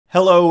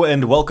Hello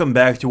and welcome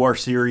back to our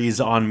series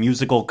on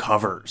musical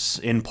covers.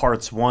 In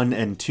parts 1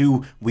 and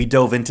 2, we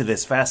dove into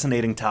this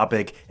fascinating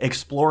topic,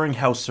 exploring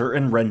how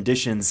certain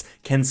renditions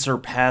can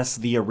surpass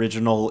the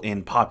original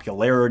in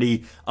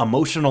popularity,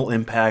 emotional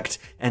impact,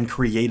 and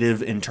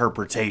creative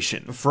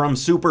interpretation. From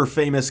super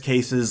famous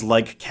cases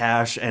like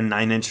Cash and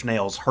Nine Inch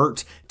Nails'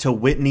 Hurt, to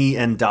Whitney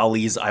and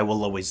Dolly's I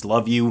Will Always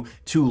Love You,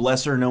 to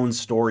lesser known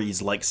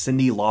stories like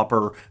Cyndi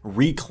Lauper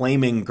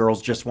reclaiming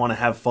Girls Just Wanna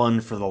Have Fun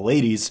for the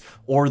Ladies,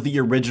 or the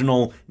original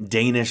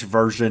Danish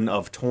version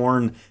of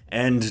Torn,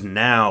 and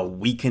now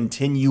we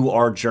continue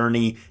our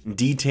journey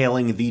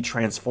detailing the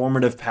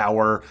transformative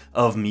power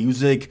of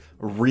music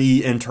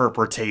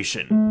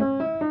reinterpretation.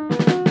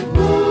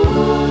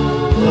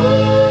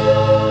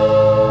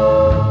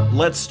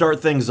 Let's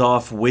start things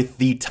off with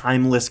the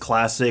timeless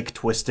classic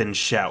Twist and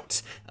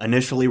Shout.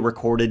 Initially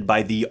recorded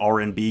by the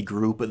R&B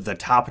group The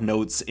Top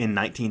Notes in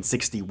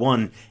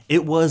 1961,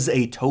 it was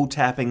a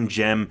toe-tapping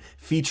gem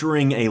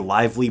featuring a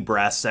lively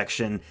brass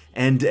section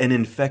and an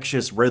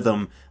infectious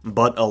rhythm,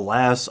 but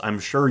alas, I'm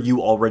sure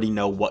you already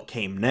know what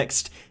came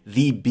next,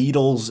 the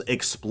Beatles'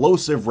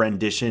 explosive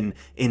rendition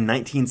in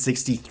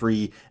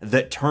 1963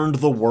 that turned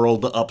the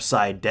world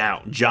upside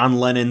down. John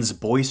Lennon's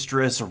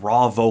boisterous,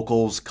 raw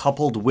vocals,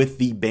 coupled with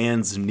the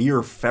band's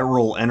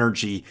near-feral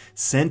energy,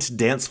 sent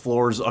dance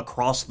floors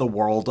across the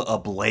world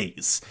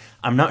ablaze.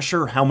 I'm not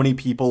sure how many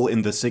people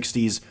in the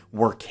 60s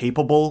were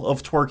capable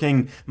of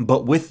twerking,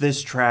 but with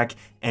this track,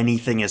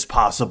 anything is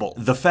possible.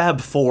 The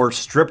Fab Four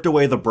stripped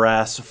away the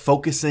brass,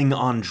 focusing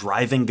on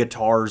driving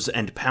guitars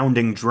and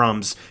pounding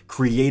drums,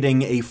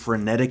 creating a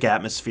frenetic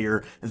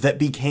atmosphere that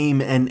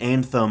became an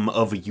anthem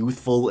of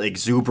youthful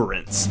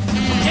exuberance.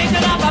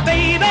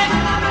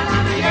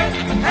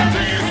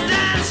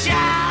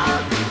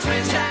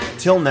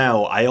 Till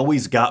now, I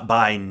always got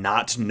by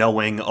not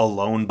knowing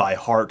Alone by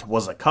Heart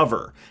was a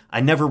cover. I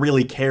never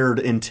really cared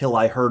until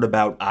I heard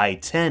about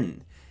I-10.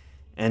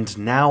 And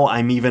now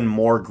I'm even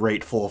more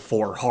grateful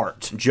for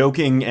Heart.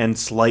 Joking and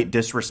slight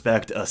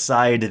disrespect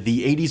aside,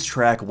 the 80s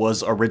track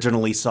was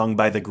originally sung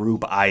by the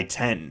group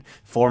I-10,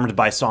 formed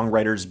by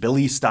songwriters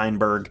Billy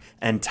Steinberg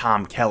and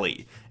Tom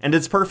Kelly. And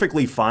it's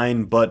perfectly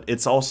fine, but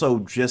it's also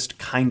just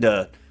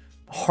kinda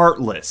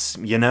heartless,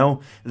 you know?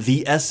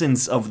 The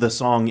essence of the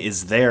song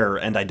is there,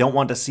 and I don't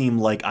want to seem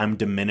like I'm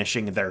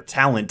diminishing their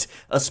talent,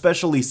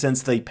 especially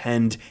since they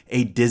penned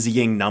a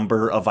dizzying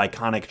number of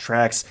iconic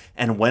tracks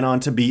and went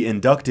on to be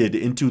inducted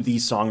into the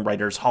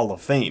Songwriters Hall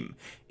of Fame.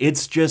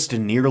 It's just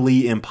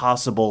nearly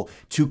impossible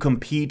to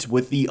compete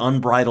with the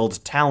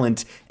unbridled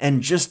talent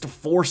and just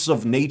force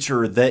of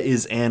nature that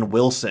is Ann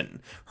Wilson.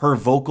 Her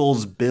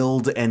vocals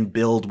build and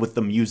build with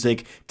the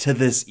music to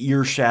this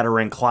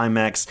ear-shattering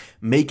climax,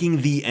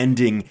 making the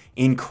ending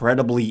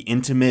incredibly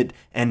intimate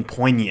and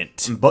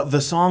poignant. But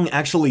the song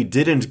actually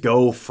didn't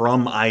go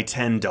from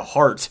I-10 to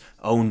Heart.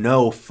 Oh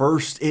no,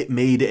 first it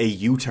made a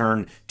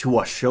U-turn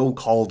to a show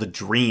called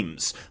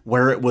Dreams,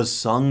 where it was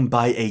sung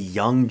by a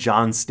young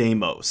John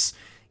Stamos.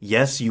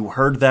 Yes, you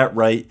heard that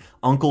right,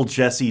 Uncle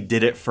Jesse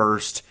did it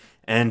first,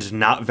 and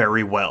not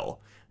very well.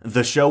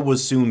 The show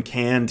was soon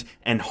canned,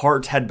 and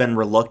Hart had been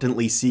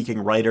reluctantly seeking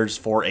writers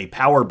for a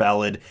power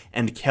ballad,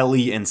 and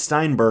Kelly and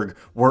Steinberg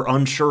were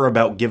unsure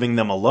about giving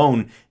them a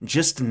loan,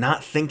 just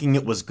not thinking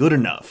it was good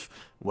enough.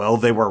 Well,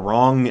 they were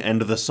wrong,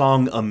 and the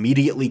song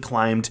immediately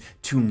climbed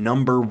to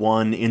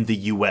 #1 in the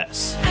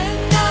US.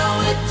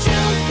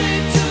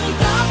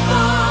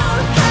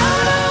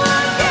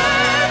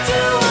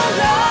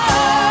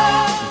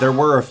 There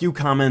were a few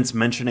comments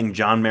mentioning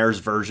John Mayer's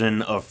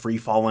version of Free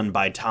Fallin'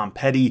 by Tom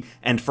Petty,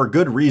 and for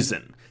good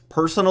reason.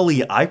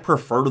 Personally, I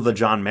prefer the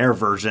John Mayer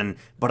version,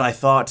 but I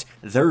thought,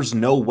 there's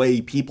no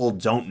way people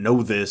don't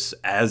know this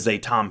as a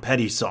Tom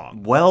Petty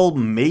song. Well,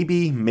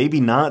 maybe,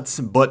 maybe not,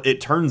 but it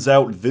turns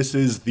out this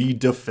is the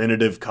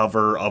definitive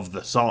cover of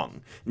the song.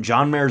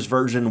 John Mayer's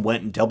version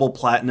went double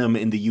platinum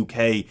in the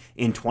UK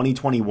in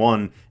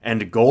 2021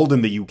 and gold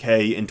in the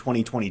UK in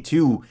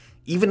 2022,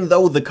 even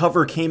though the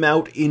cover came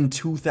out in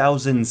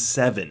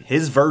 2007.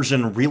 His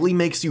version really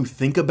makes you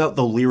think about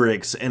the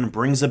lyrics and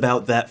brings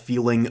about that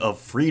feeling of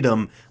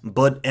freedom,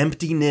 but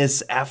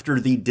emptiness after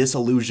the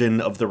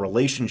disillusion of the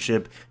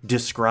relationship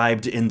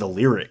described in the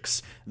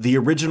lyrics. The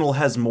original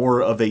has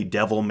more of a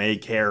devil may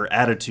care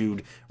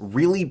attitude,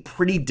 really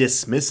pretty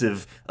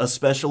dismissive,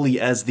 especially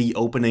as the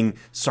opening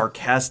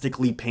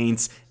sarcastically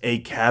paints a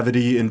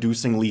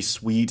cavity-inducingly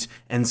sweet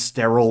and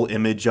sterile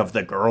image of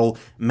the girl,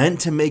 meant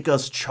to make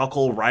us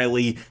chuckle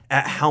wryly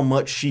at how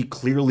much she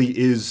clearly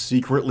is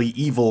secretly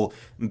evil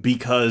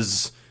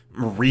because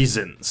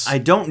reasons. I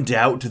don't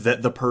doubt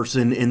that the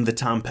person in the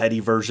Tom Petty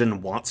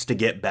version wants to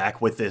get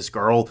back with this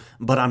girl,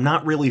 but I'm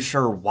not really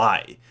sure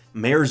why.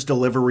 Mayer's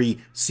delivery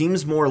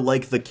seems more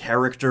like the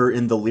character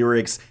in the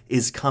lyrics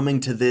is coming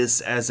to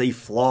this as a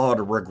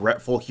flawed,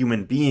 regretful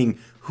human being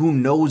who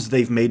knows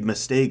they've made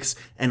mistakes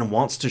and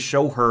wants to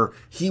show her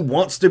he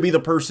wants to be the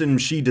person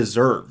she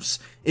deserves.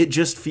 It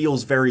just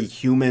feels very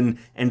human,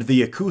 and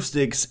the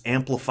acoustics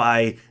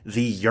amplify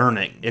the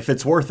yearning. If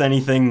it's worth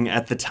anything,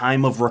 at the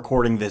time of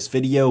recording this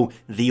video,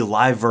 the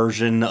live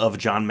version of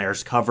John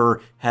Mayer's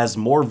cover has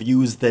more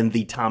views than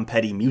the Tom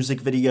Petty music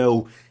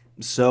video,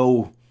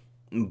 so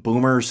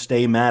boomers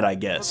stay mad, I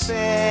guess.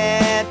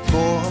 Bad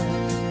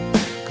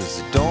boy,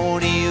 'cause I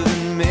don't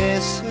even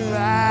miss a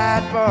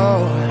right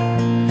boy.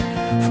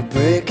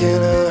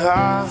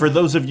 For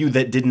those of you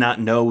that did not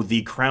know,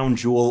 the crown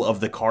jewel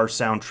of the Cars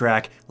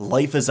soundtrack,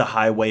 Life is a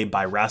Highway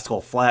by Rascal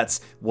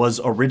Flatts,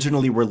 was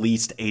originally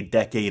released a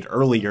decade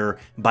earlier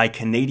by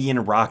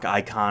Canadian rock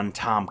icon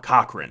Tom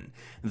Cochrane.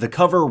 The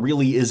cover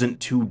really isn't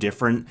too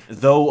different,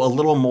 though a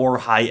little more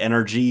high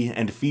energy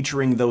and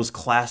featuring those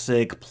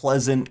classic,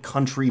 pleasant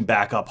country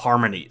backup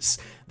harmonies.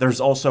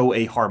 There's also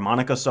a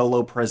harmonica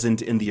solo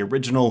present in the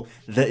original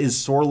that is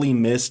sorely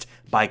missed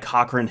by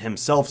Cochrane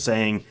himself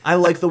saying, "I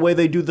like the way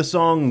they do the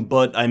song,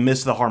 but I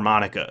miss the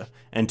harmonica."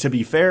 And to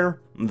be fair,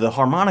 the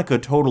harmonica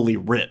totally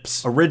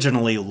rips.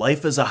 Originally,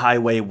 Life is a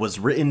Highway was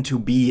written to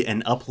be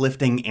an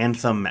uplifting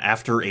anthem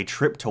after a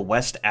trip to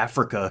West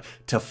Africa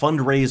to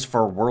fundraise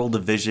for World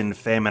Vision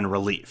famine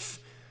relief.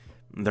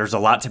 There's a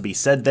lot to be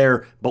said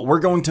there, but we're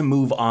going to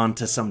move on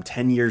to some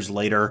 10 years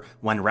later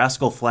when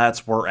Rascal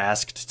Flatts were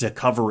asked to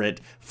cover it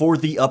for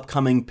the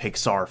upcoming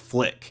Pixar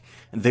flick.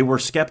 They were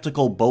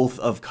skeptical both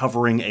of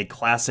covering a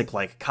classic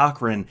like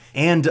Cochrane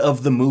and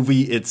of the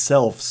movie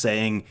itself,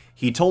 saying,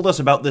 "He told us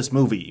about this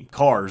movie,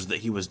 Cars, that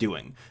he was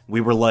doing." We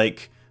were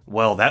like,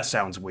 well, that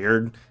sounds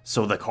weird,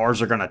 so the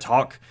cars are gonna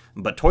talk?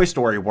 But Toy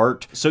Story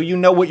worked, so you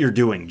know what you're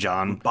doing,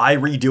 John. By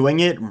redoing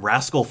it,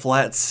 Rascal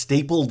Flatts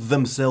stapled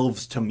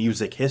themselves to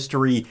music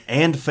history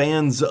and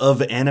fans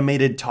of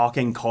animated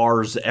talking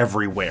cars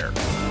everywhere.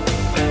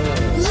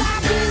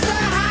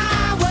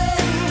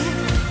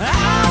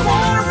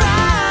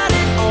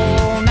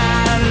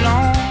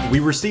 We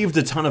received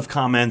a ton of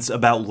comments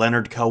about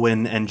Leonard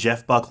Cohen and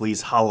Jeff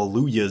Buckley's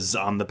hallelujahs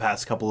on the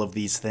past couple of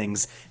these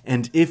things,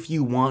 and if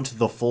you want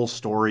the full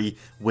story,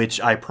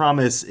 which I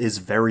promise is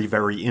very,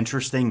 very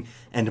interesting,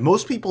 and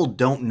most people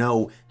don't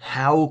know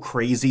how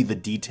crazy the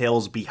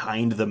details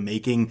behind the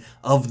making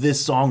of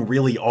this song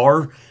really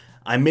are,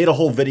 I made a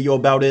whole video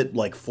about it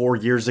like 4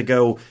 years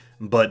ago.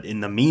 But in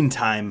the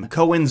meantime,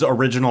 Cohen's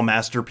original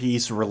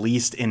masterpiece,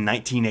 released in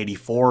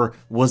 1984,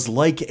 was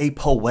like a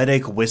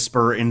poetic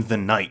whisper in the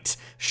night,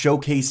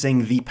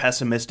 showcasing the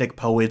pessimistic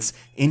poet's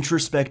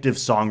introspective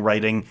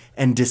songwriting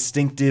and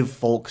distinctive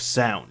folk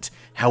sound.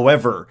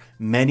 However,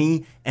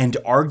 many, and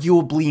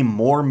arguably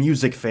more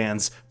music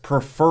fans,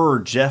 prefer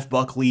Jeff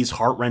Buckley's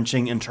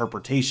heart-wrenching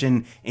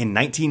interpretation in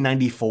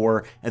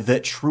 1994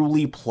 that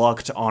truly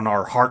plucked on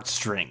our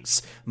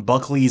heartstrings.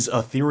 Buckley's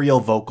ethereal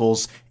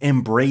vocals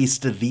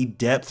embraced the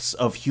depths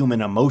of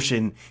human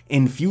emotion,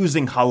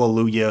 infusing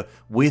Hallelujah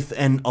with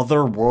an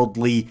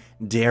otherworldly,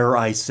 dare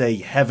I say,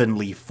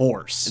 heavenly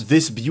force.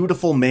 This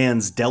beautiful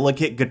man's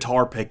delicate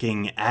guitar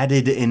picking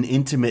added an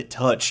intimate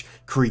touch,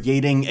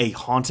 creating a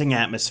haunting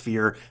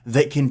atmosphere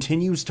that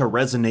continues to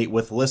resonate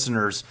with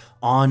listeners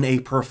on a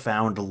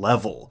profound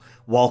level.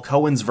 While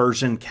Cohen's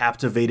version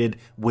captivated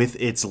with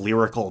its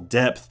lyrical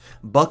depth,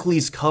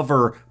 Buckley's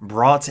cover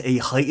brought a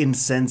heightened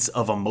sense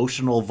of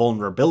emotional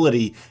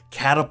vulnerability,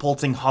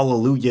 catapulting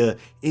Hallelujah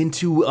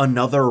into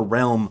another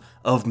realm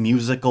of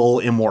musical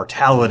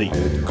immortality.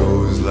 It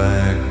goes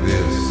like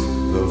this,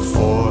 the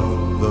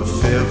fourth, the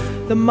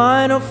fifth, the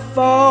minor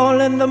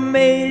fall and the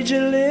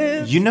major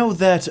lift. You know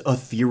that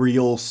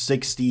ethereal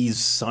 60s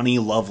sunny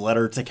love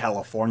letter to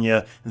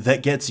California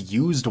that gets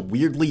used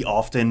weirdly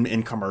often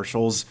in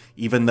commercials,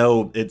 even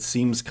though it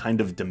seems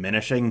kind of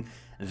diminishing?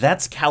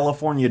 That's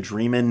California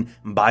Dreamin'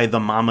 by the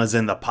Mamas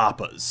and the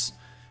Papas.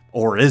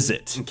 Or is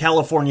it?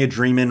 California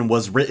Dreamin'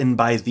 was written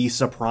by the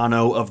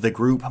soprano of the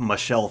group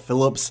Michelle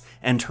Phillips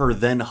and her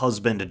then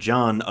husband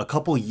John a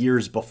couple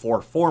years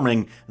before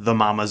forming the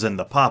Mamas and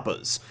the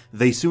Papas.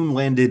 They soon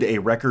landed a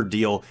record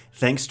deal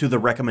thanks to the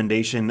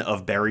recommendation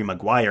of Barry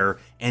Maguire,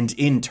 and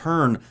in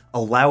turn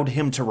allowed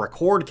him to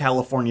record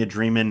California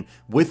Dreamin'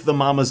 with the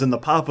Mamas and the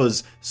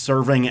Papas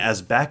serving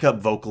as backup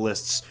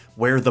vocalists,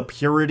 where the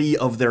purity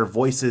of their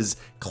voices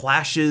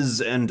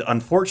clashes and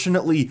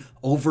unfortunately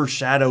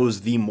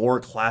overshadows the more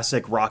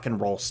classic rock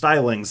and roll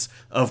stylings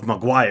of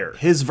Maguire.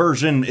 His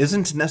version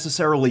isn't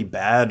necessarily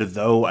bad,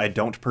 though I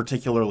don't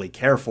particularly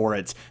care for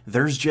it.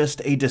 There's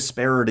just a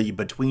disparity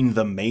between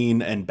the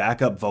main and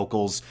backup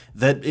vocals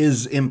that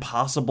is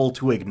impossible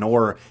to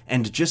ignore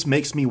and just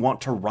makes me want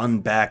to run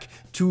back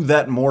to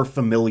that more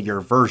familiar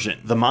version.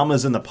 The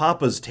Mamas and the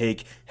Papas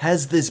take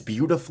has this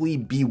beautifully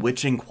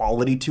bewitching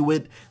quality to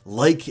it,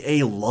 like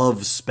a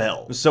love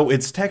spell. So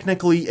it's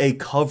technically a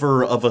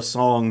cover of a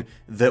song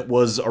that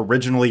was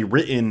originally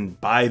written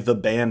by the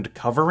band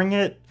covering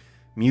it.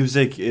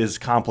 Music is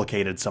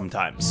complicated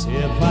sometimes.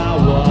 If I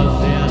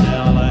was in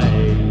LA.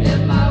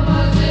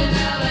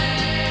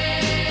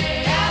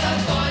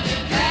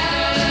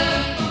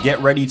 Get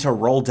ready to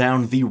roll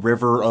down the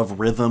river of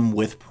rhythm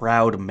with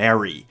Proud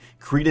Mary.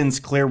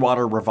 Creedence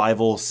Clearwater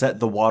Revival set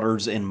the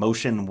waters in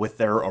motion with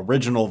their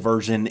original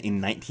version in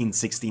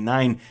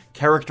 1969,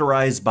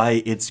 characterized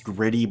by its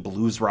gritty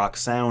blues rock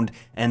sound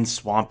and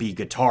swampy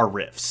guitar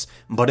riffs.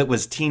 But it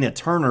was Tina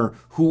Turner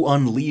who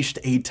unleashed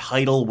a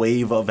tidal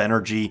wave of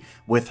energy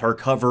with her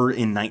cover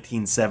in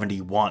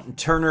 1971.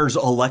 Turner's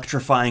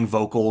electrifying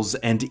vocals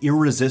and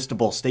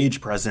irresistible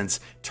stage presence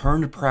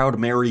turned Proud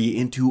Mary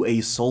into a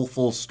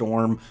soulful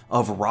storm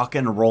of rock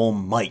and roll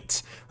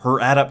might. Her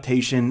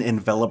adaptation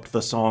enveloped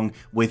the song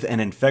with an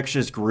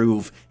infectious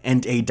groove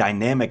and a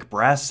dynamic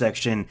brass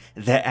section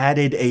that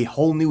added a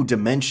whole new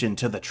dimension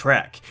to the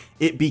track.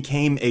 It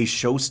became a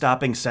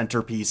show-stopping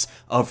centerpiece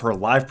of her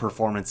live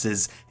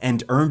performances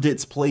and earned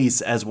its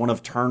place as one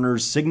of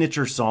Turner's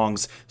signature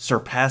songs,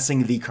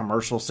 surpassing the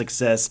commercial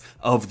success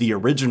of the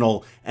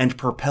original and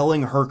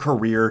propelling her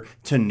career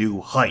to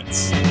new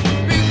heights.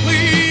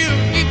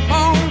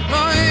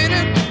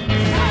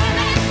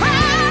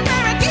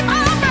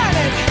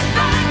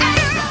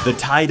 The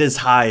Tide is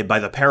High by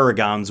the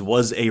Paragons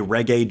was a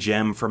reggae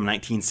gem from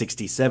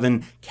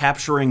 1967,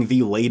 capturing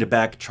the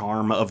laid-back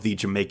charm of the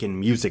Jamaican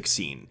music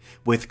scene.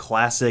 With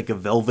classic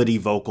velvety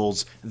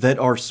vocals that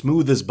are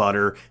smooth as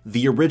butter,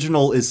 the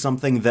original is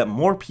something that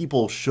more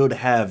people should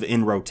have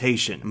in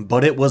rotation.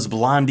 But it was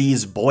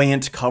Blondie's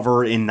buoyant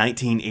cover in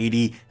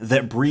 1980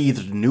 that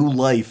breathed new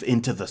life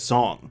into the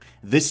song.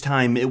 This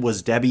time it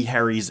was Debbie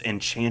Harry's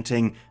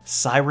enchanting,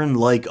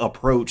 siren-like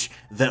approach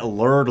that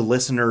lured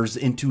listeners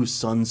into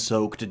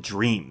sun-soaked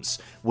dreams.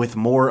 With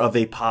more of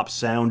a pop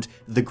sound,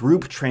 the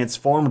group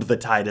transformed The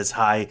Tide is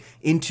High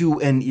into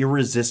an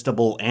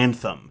irresistible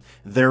anthem.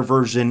 Their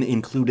version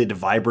included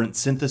vibrant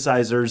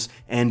synthesizers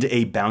and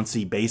a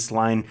bouncy bass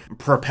line,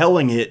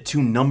 propelling it to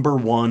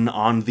 #1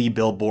 on the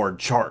Billboard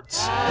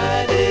charts.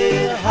 Tide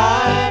is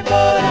high,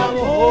 but I'm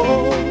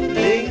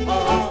holding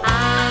on.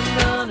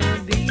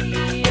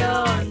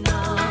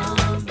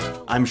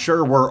 I'm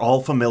sure we're all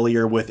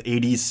familiar with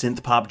 80s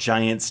synth-pop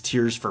giants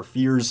Tears for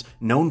Fears,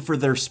 known for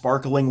their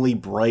sparklingly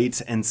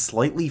bright and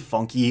slightly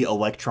funky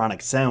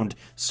electronic sound,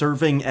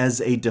 serving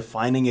as a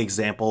defining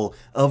example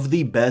of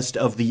the best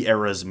of the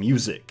era's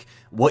music.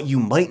 What you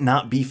might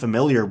not be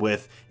familiar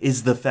with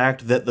is the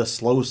fact that the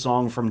slow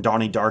song from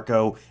Donnie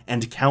Darko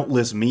and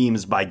countless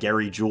memes by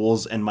Gary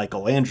Jules and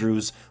Michael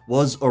Andrews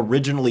was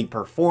originally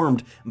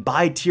performed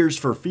by Tears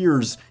for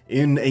Fears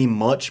in a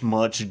much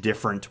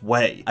different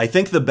way. I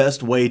think the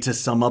best way to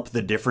sum up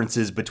the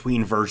differences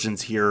between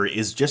versions here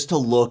is just to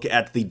look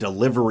at the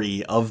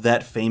delivery of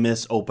that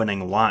famous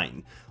opening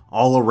line.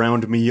 All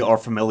around me are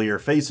familiar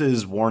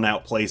faces, worn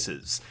out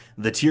places.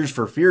 The Tears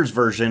for Fears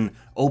version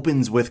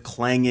opens with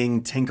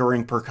clanging,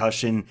 tinkering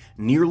percussion,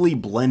 nearly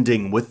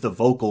blending with the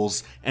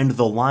vocals, and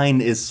the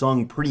line is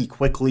sung pretty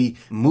quickly,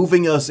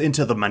 moving us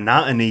into the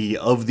monotony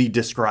of the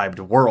described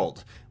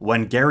world.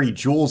 When Gary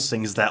Jules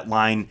sings that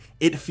line,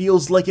 it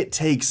feels like it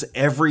takes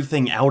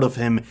everything out of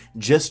him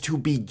just to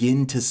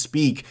begin to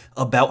speak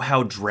about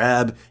how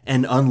drab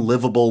and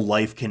unlivable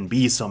life can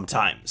be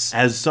sometimes.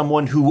 As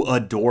someone who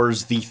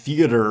adores the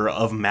theater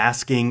of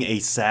masking a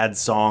sad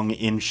song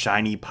in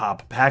shiny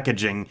pop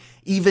packaging,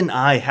 even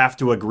I have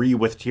to agree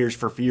with Tears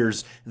for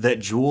Fears that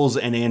Jules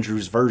and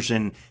Andrews'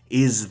 version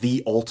is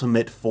the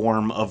ultimate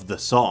form of the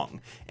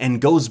song,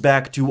 and goes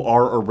back to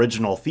our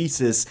original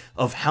thesis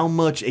of how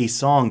much a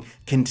song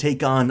can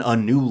take on a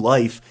new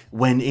life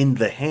when in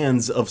the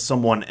hands of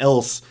someone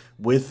else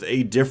with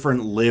a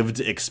different lived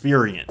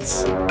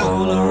experience.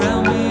 All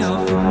around me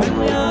are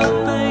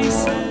familiar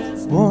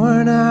faces,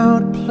 worn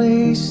out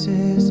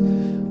places,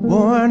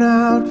 worn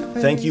out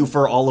faces. Thank you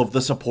for all of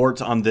the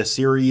support on this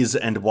series,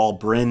 and while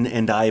Brin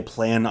and I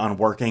plan on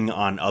working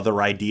on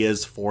other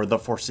ideas for the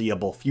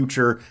foreseeable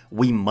future,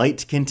 we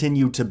might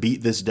continue to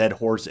beat this dead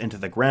horse into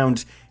the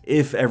ground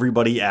if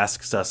everybody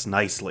asks us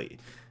nicely.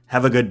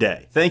 Have a good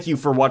day. Thank you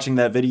for watching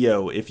that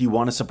video. If you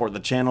want to support the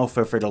channel,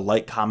 feel free to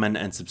like, comment,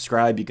 and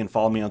subscribe. You can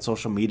follow me on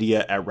social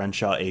media at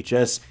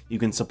RenshawHS. You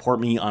can support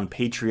me on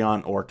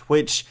Patreon or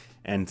Twitch.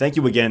 And thank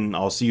you again.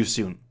 I'll see you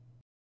soon.